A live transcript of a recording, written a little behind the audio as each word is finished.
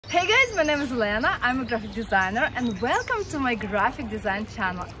Hey guys, my name is Elena, I'm a graphic designer and welcome to my graphic design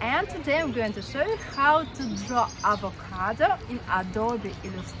channel. And today I'm going to show you how to draw avocado in Adobe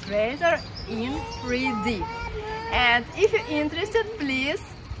Illustrator in 3D. And if you're interested, please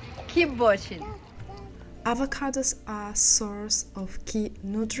keep watching. Avocados are a source of key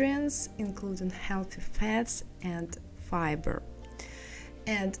nutrients, including healthy fats and fiber.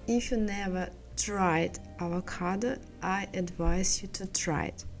 And if you never tried avocado, I advise you to try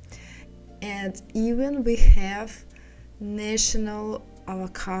it. And even we have National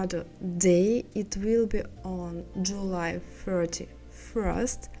Avocado Day. It will be on July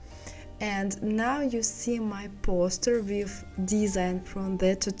 31st. And now you see my poster with design from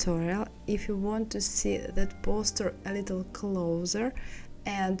the tutorial. If you want to see that poster a little closer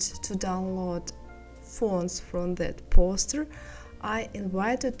and to download fonts from that poster, I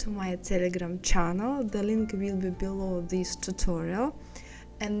invite you to my Telegram channel. The link will be below this tutorial.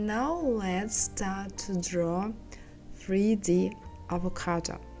 And now let's start to draw 3D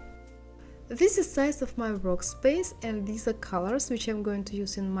avocado. This is the size of my workspace and these are colors which I'm going to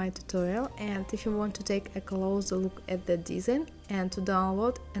use in my tutorial. And if you want to take a closer look at the design and to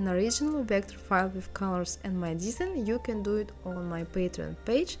download an original vector file with colors and my design, you can do it on my Patreon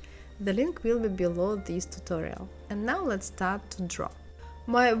page. The link will be below this tutorial. And now let's start to draw.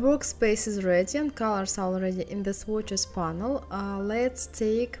 My workspace is ready and colors are already in the swatches panel. Let's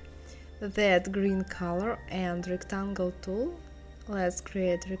take that green color and rectangle tool. Let's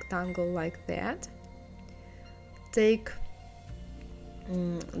create a rectangle like that. Take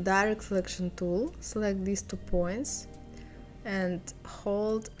direct selection tool, select these 2 points and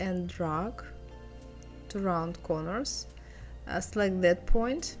hold and drag to round corners. Select that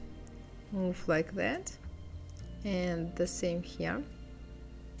point, move like that, and the same here.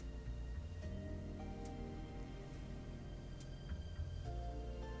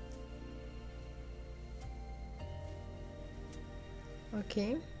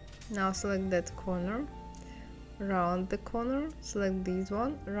 Okay, now select that corner, round the corner, select this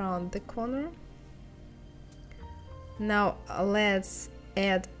one, round the corner. Now let's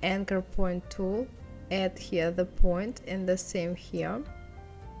add anchor point tool, add here the point and the same here.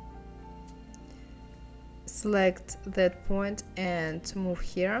 Select that point and move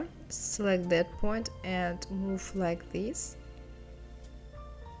here, select that point and move like this,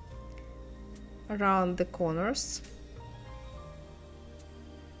 around the corners.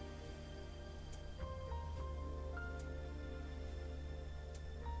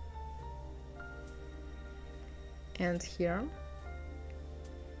 And here.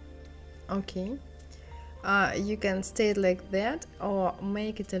 Okay, you can stay it like that or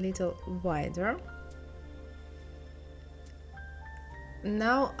make it a little wider.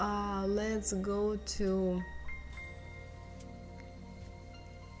 Now let's go to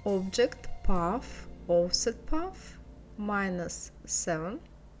object path, offset path, -7.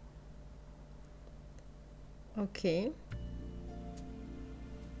 Okay,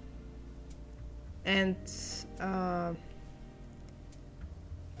 and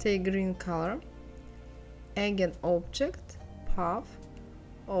take green color, again object, path,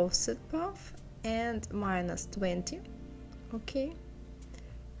 offset path and -20. Okay,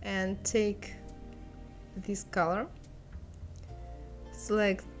 and take this color,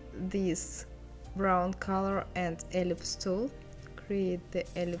 select this brown color and ellipse tool, create the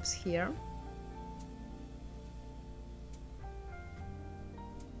ellipse here.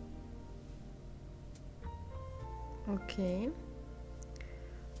 Okay,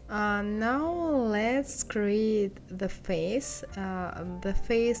 now let's create the face. The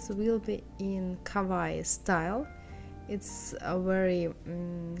face will be in Kawaii style. It's a very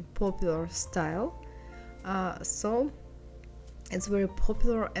popular style, so it's very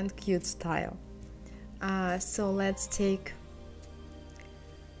popular and cute style. So let's take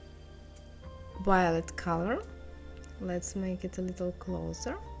violet color, let's make it a little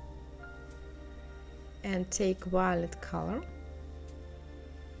closer, and take violet color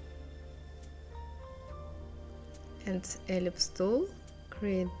and ellipse tool,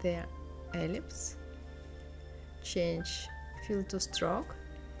 create the ellipse, change fill to stroke,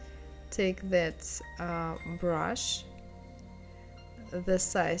 take that brush, the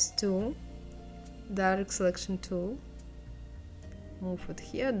size 2, direct selection tool, move it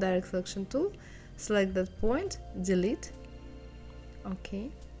here, direct selection tool, select that point, delete.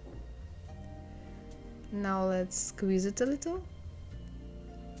 Okay, now let's squeeze it a little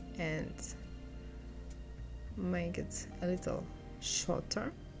and make it a little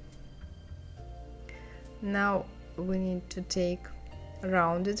shorter. Now we need to take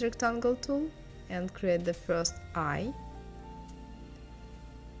rounded rectangle tool and create the first eye.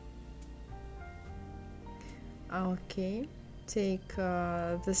 Okay, take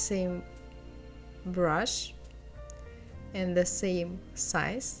the same brush and the same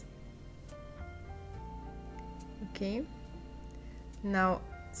size. Okay, now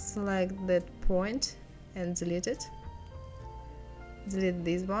select that point and delete it. Delete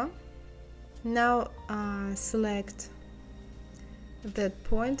this one. Now select that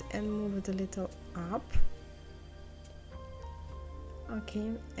point and move it a little up.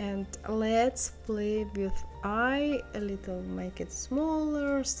 Okay, and let's play with eye a little, make it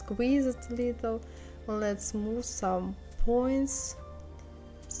smaller, squeeze it a little. Let's move some points,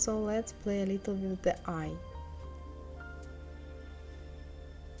 so let's play a little with the eye.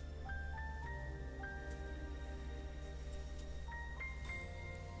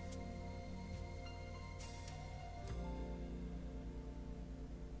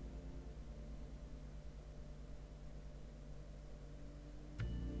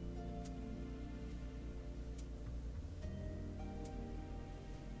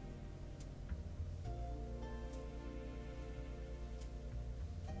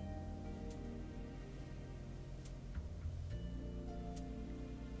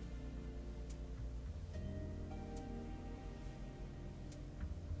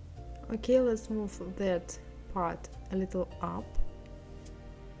 Okay, let's move that part a little up.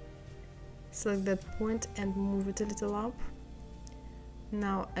 Select that point and move it a little up.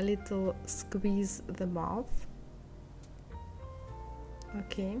 Now a little squeeze the mouth.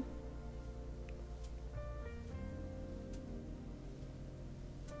 Okay.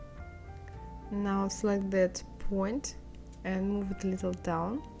 Now select that point and move it a little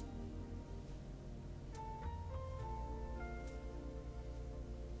down.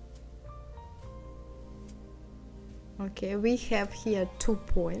 Okay, we have here 2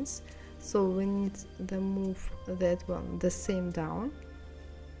 points, so we need to move that one the same down.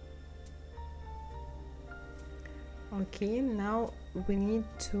 Okay, now we need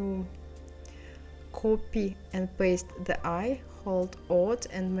to copy and paste the eye. Hold Alt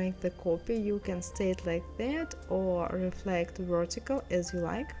and make the copy. You can stay it like that or reflect vertical as you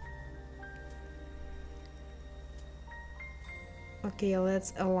like. Okay,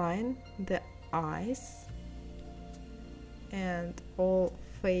 let's align the eyes and all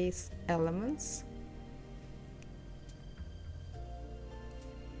face elements.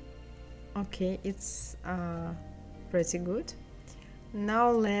 Okay, it's pretty good.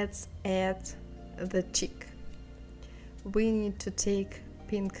 Now let's add the cheek. We need to take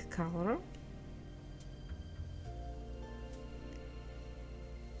pink color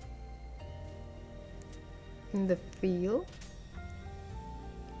in the fill.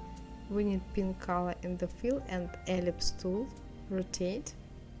 We need pink color in the fill and ellipse tool, rotate,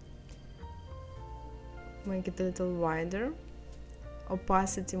 make it a little wider,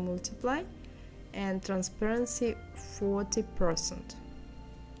 opacity multiply, and transparency 40%.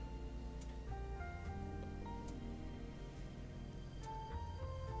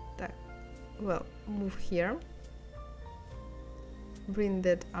 Well, move here, bring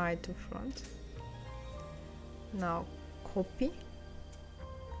that eye to front. Now copy,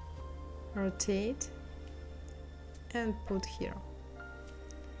 rotate and put here.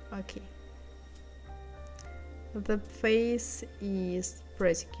 Okay, the face is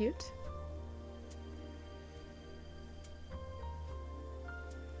pretty cute.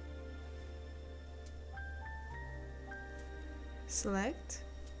 Select,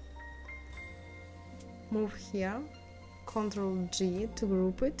 move here, Ctrl G to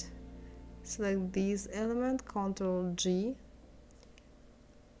group it, select this element, Ctrl G,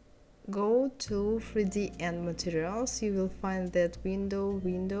 go to 3D and materials. You will find that window,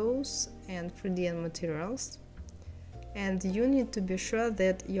 windows and 3D and materials, and you need to be sure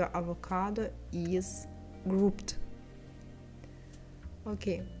that your avocado is grouped.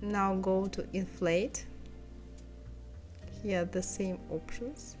 Okay, now go to inflate. Here the same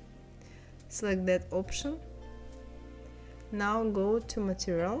options, select that option. Now go to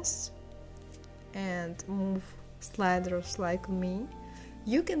materials and move sliders like me.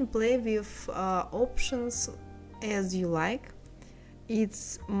 You can play with options as you like.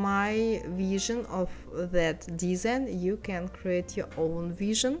 It's my vision of that design. You can create your own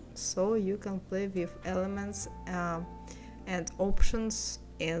vision, so you can play with elements and options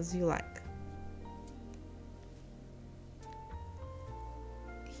as you like.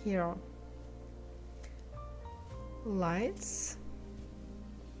 Here lights,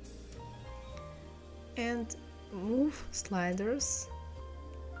 and move sliders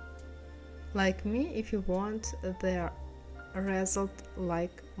like me if you want the result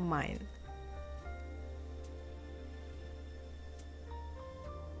like mine.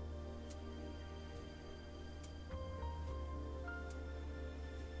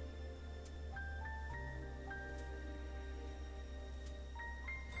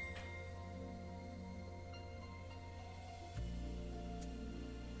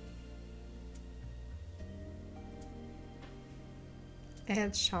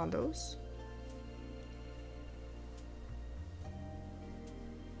 add shadows.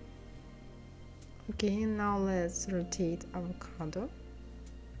 Okay, now let's rotate avocado.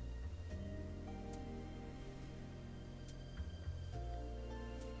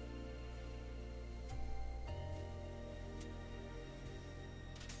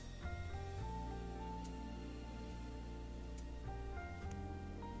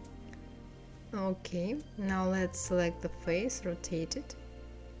 Okay, now let's select the face, rotate it,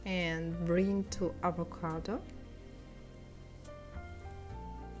 and bring to avocado.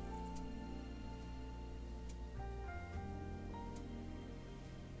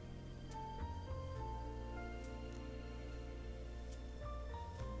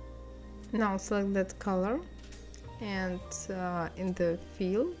 Now select that color, and in the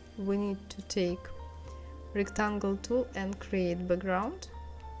fill we need to take rectangle tool and create background.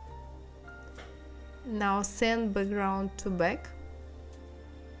 Now send background to back.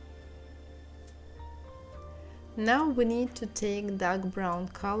 Now we need to take dark brown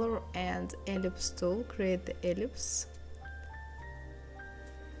color and ellipse tool, create the ellipse.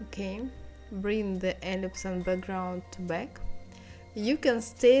 Okay, bring the ellipse and background to back. You can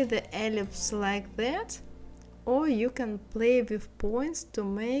stay the ellipse like that, or you can play with points to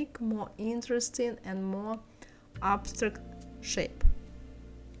make more interesting and more abstract shape.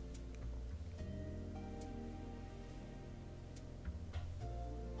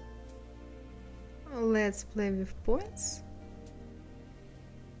 Let's play with points.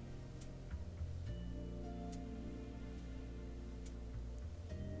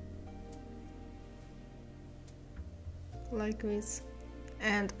 Like this.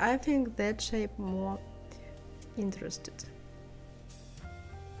 And I think that shape more interested.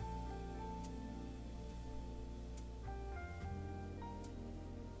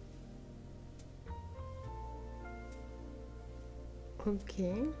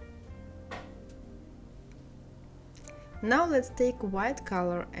 Okay. Now let's take white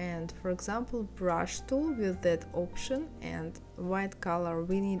color and, for example, brush tool with that option and white color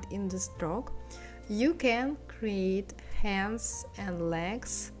we need in the stroke. You can create hands and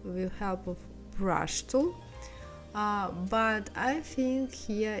legs with help of brush tool, but I think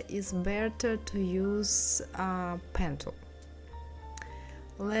here is better to use pen tool.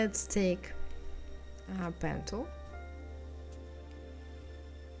 Let's take pen tool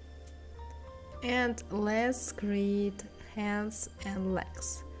and let's create hands and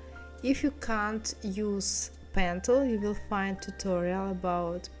legs. If you can't use pen tool, you will find tutorial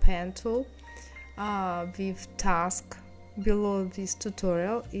about pen tool with task below this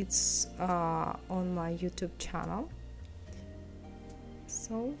tutorial. It's on my YouTube channel.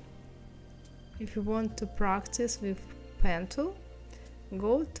 So if you want to practice with pen tool,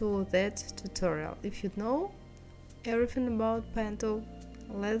 go to that tutorial. If you know everything about pen tool,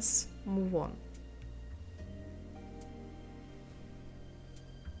 let's move on.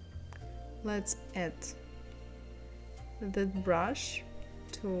 Let's add that brush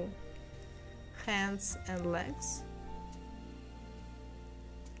to hands and legs,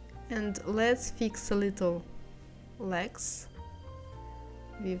 and let's fix a little legs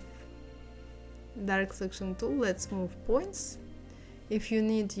with direct selection tool. Let's move points. If you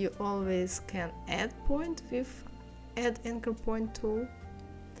need, you always can add point with add anchor point tool,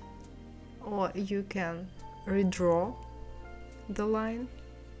 or you can redraw the line.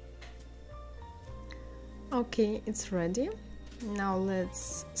 Okay, it's ready. Now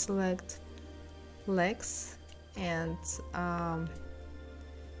let's select legs and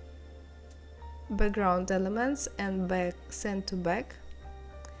background elements and back, send to back.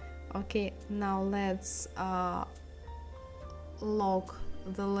 Okay, now let's lock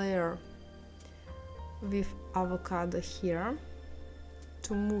the layer with avocado here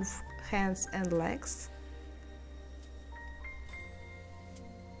to move hands and legs.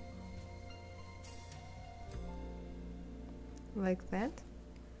 Like that.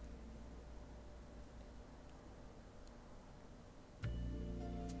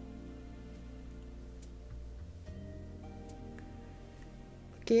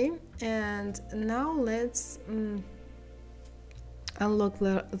 Okay, and now let's unlock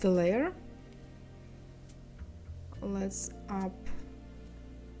the layer. Let's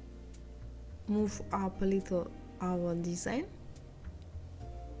move up a little our design.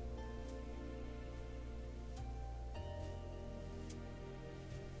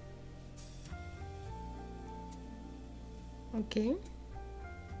 Okay,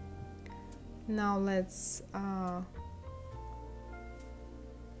 now let's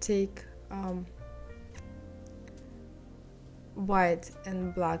take white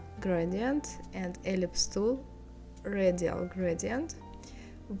and black gradient and ellipse tool, radial gradient.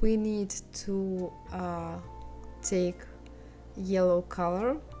 we need to take yellow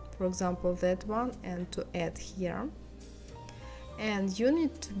color, for example that one, and to add here. And you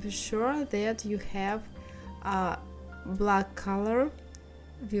need to be sure that you have a black color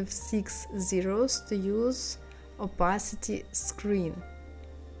with 6 zeros to use opacity screen.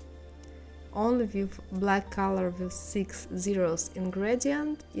 Only with black color with 6 zeros in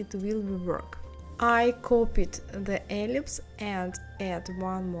gradient it will work. I copied the ellipse and add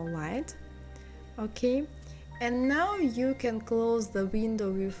one more light. Okay, and now you can close the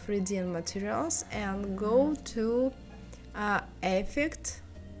window with 3D materials and go to Effect,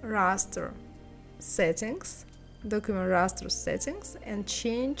 Raster Settings, Document Raster Settings, and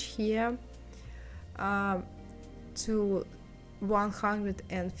change here to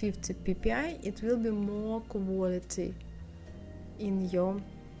 150 ppi. It will be more quality in your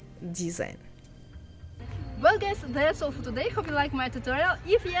design. Well guys, that's all for today. Hope you like my tutorial.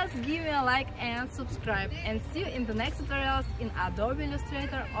 If yes, give me a like and subscribe, and see you in the next tutorials in Adobe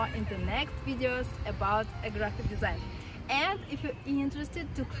Illustrator or in the next videos about a graphic design. And if you're interested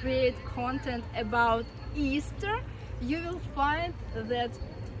to create content about Easter, you will find that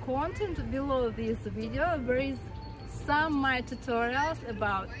content below this video. There is some my tutorials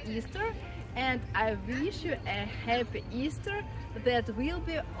about Easter, and I wish you a happy Easter that will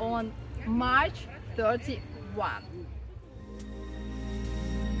be on March 31.